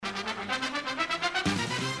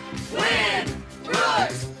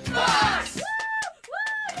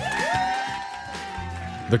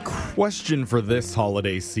question for this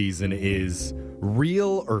holiday season is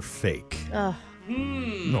real or fake?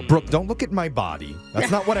 No, Brooke, don't look at my body.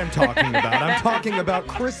 That's not what I'm talking about. I'm talking about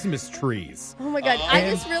Christmas trees. Oh my God. I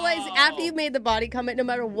just realized after you made the body comment, no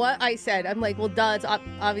matter what I said, I'm like, well, duh, it's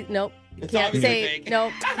obvious. Nope. Can't say fake.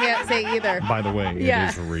 nope. Can't say either. By the way, Yeah. it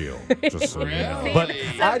is real. Just so you know. Really? But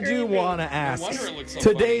So I do creepy. want to ask wonder it looks so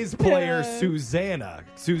today's player, Yeah. Susanna.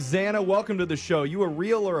 Susanna, welcome to the show. You a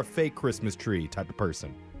real or a fake Christmas tree type of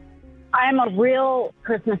person? I'm a real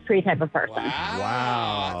Christmas tree type of person.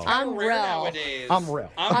 Wow. It's kinda I'm rare real. nowadays. I'm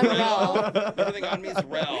real. I'm real. Everything on me is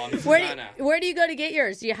real. I'm Susanna. Where do you go to get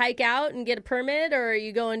yours? Do you hike out and get a permit, or are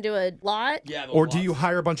you going to a lot? Yeah, those Or do lots. you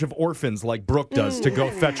hire a bunch of orphans like Brooke does to go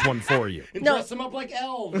fetch one for you? And No. dress them up like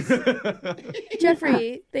elves.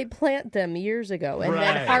 Jeffrey, they plant them years ago and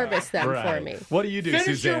Right. then harvest them Right. for me. What do you do, Finish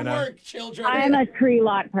Susanna? your work, children. I'm a tree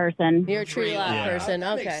lot person. You're a tree lot Yeah. person.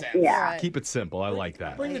 That makes Okay. sense. Yeah. All right. Keep it simple. I like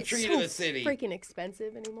that. Bring the It's tree so to the city. Freaking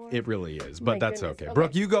expensive anymore. It really is, My but that's goodness. okay. Okay.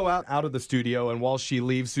 Brooke, you go out of the studio, and while she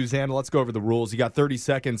leaves, Susanna, let's go over the rules. You got 30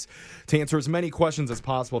 seconds to answer as many questions as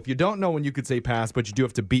possible. If you don't know when you could say pass, but you do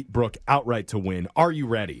have to beat Brooke outright to win. Are you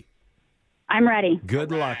ready? I'm ready.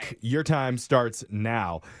 Good luck. Your time starts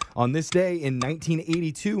now. On this day in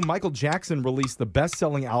 1982, Michael Jackson released the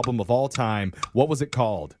best-selling album of all time. What was it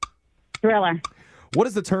called? Thriller. What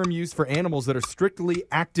is the term used for animals that are strictly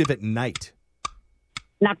active at night?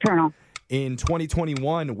 Nocturnal. In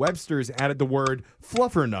 2021, Webster's added the word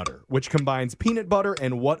fluffernutter, which combines peanut butter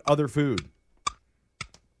and what other food?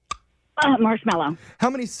 Marshmallow.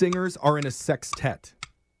 How many singers are in a sextet?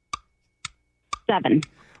 7.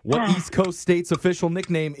 What East Coast state's official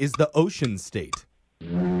nickname is the Ocean State?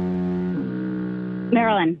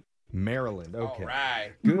 Maryland. Maryland. Okay. All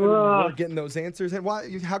right. Good work getting those answers. And why?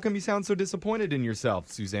 How come you sound so disappointed in yourself,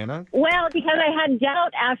 Susanna? Well, because I had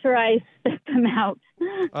doubt after I spit them out.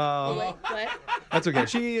 What? That's okay.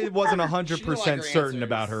 She wasn't 100% She didn't like her certain answers.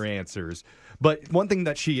 about her answers. But one thing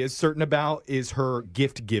that she is certain about is her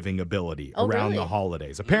gift-giving ability Oh, around really? the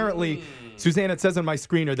holidays. Apparently, Susanna, it says on my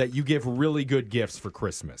screener that you give really good gifts for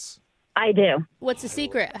Christmas. I do. What's the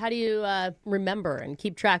secret? How do you remember and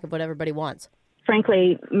keep track of what everybody wants?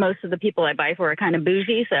 Frankly, most of the people I buy for are kind of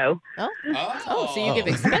bougie, so Oh, so you give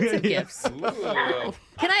expensive gifts. Ooh.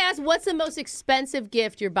 Can I ask, what's the most expensive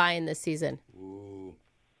gift you're buying this season?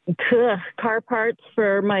 car parts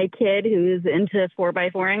for my kid who's into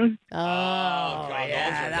 4x4ing. Oh, God, yeah,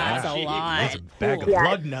 those are that's a cheap. lot. That's a bag of Yeah.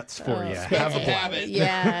 blood nuts for you. Have a Have blood. it.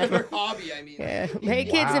 Yeah. Their hobby, I mean. Yeah. Hey,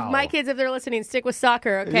 kids, Wow. if my kids, if they're listening, stick with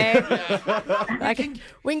soccer, okay?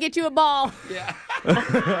 We can get you a ball. Yeah.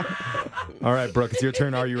 All right, Brooke, it's your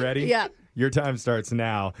turn. Are you ready? Yeah. Your time starts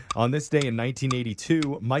now. On this day in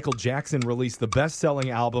 1982, Michael Jackson released the best-selling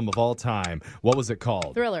album of all time. What was it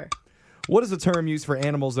called? Thriller. What is the term used for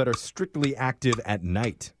animals that are strictly active at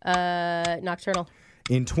night? Nocturnal.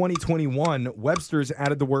 In 2021, Webster's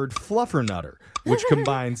added the word fluffernutter, which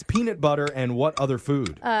combines peanut butter and what other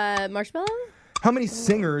food? Marshmallow. How many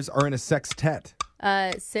singers are in a sextet?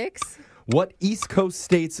 6. What East Coast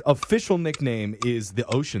state's official nickname is the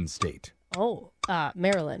Ocean State? Oh,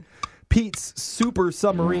 Maryland. Pete's Super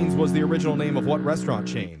Submarines was the original name of what restaurant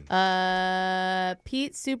chain?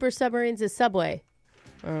 Pete's Super Submarines is Subway.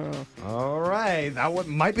 All right, that one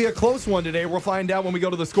might be a close one today. We'll find out when we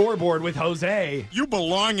go to the scoreboard with Jose You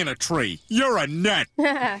belong in a tree. You're a nut.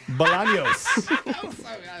 Bolaños.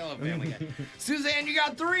 I love Family Guy. Suzanne, you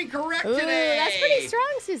got 3 correct Ooh, today. that's pretty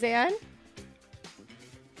strong, Suzanne.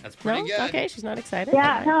 That's No? pretty good. Okay, she's not excited.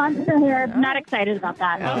 Yeah, no, I'm still here. Not excited about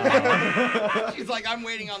that. She's like, I'm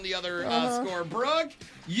waiting on the other score. Brooke,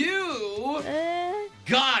 you Uh,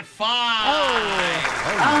 got 5.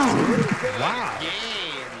 Wow. Game.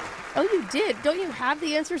 oh, you did. Don't you have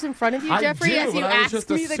the answers in front of you, I Jeffrey, do, as you but I was asked just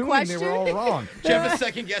me the assuming question? they were all wrong. Jeff is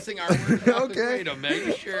second guessing our word. Okay. Wait a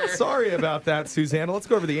minute, sure. Sorry about that, Susanna. Let's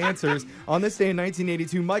go over the answers. On this day in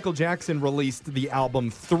 1982, Michael Jackson released the album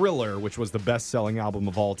Thriller, which was the best-selling album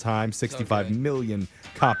of all time, 65 good. million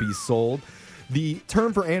copies sold. The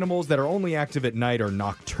term for animals that are only active at night are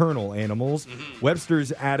nocturnal animals.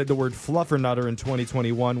 Webster's added the word fluffernutter in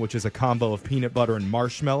 2021, which is a combo of peanut butter and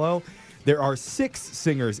marshmallow. There are 6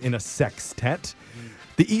 singers in a sextet.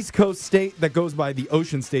 The East Coast state that goes by the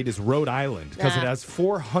Ocean State is Rhode Island because it has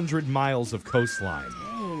 400 miles of coastline.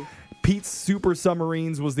 Pete's Super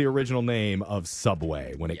Submarines was the original name of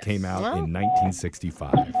Subway when it came out in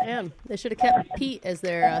 1965. Damn, they should have kept Pete as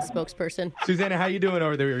their spokesperson. Susanna, how you doing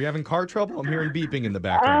over there? Are you having car trouble? I'm hearing beeping in the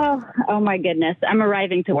background. Oh my goodness. I'm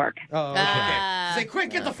arriving to work. Oh, okay. Say, quick,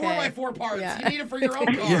 get the 4x4 parts. Yeah. You need it for your own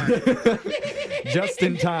car. Just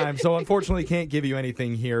in time. So unfortunately can't give you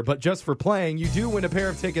anything here, but just for playing, you do win a pair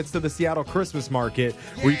of tickets to the Seattle Christmas Market,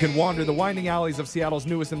 where you can wander the winding alleys of Seattle's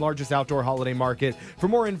newest and largest outdoor holiday market. For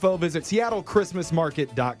more info, visit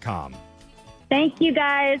seattlechristmasmarket.com. Thank you,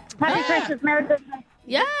 guys. Happy Christmas. Merry Christmas.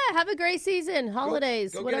 Yeah, have a great season.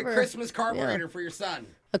 Holidays, Go whatever. get a Christmas carburetor for your son.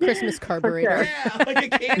 A Christmas carburetor. Yeah, like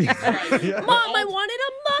a candy stripe. Mom, I wanted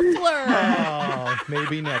a muffler. Oh,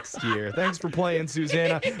 maybe next year. Thanks for playing,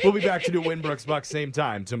 Susanna. We'll be back to do Win Brooks Bucks same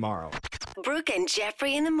time tomorrow. Brooke and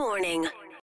Jeffrey in the morning.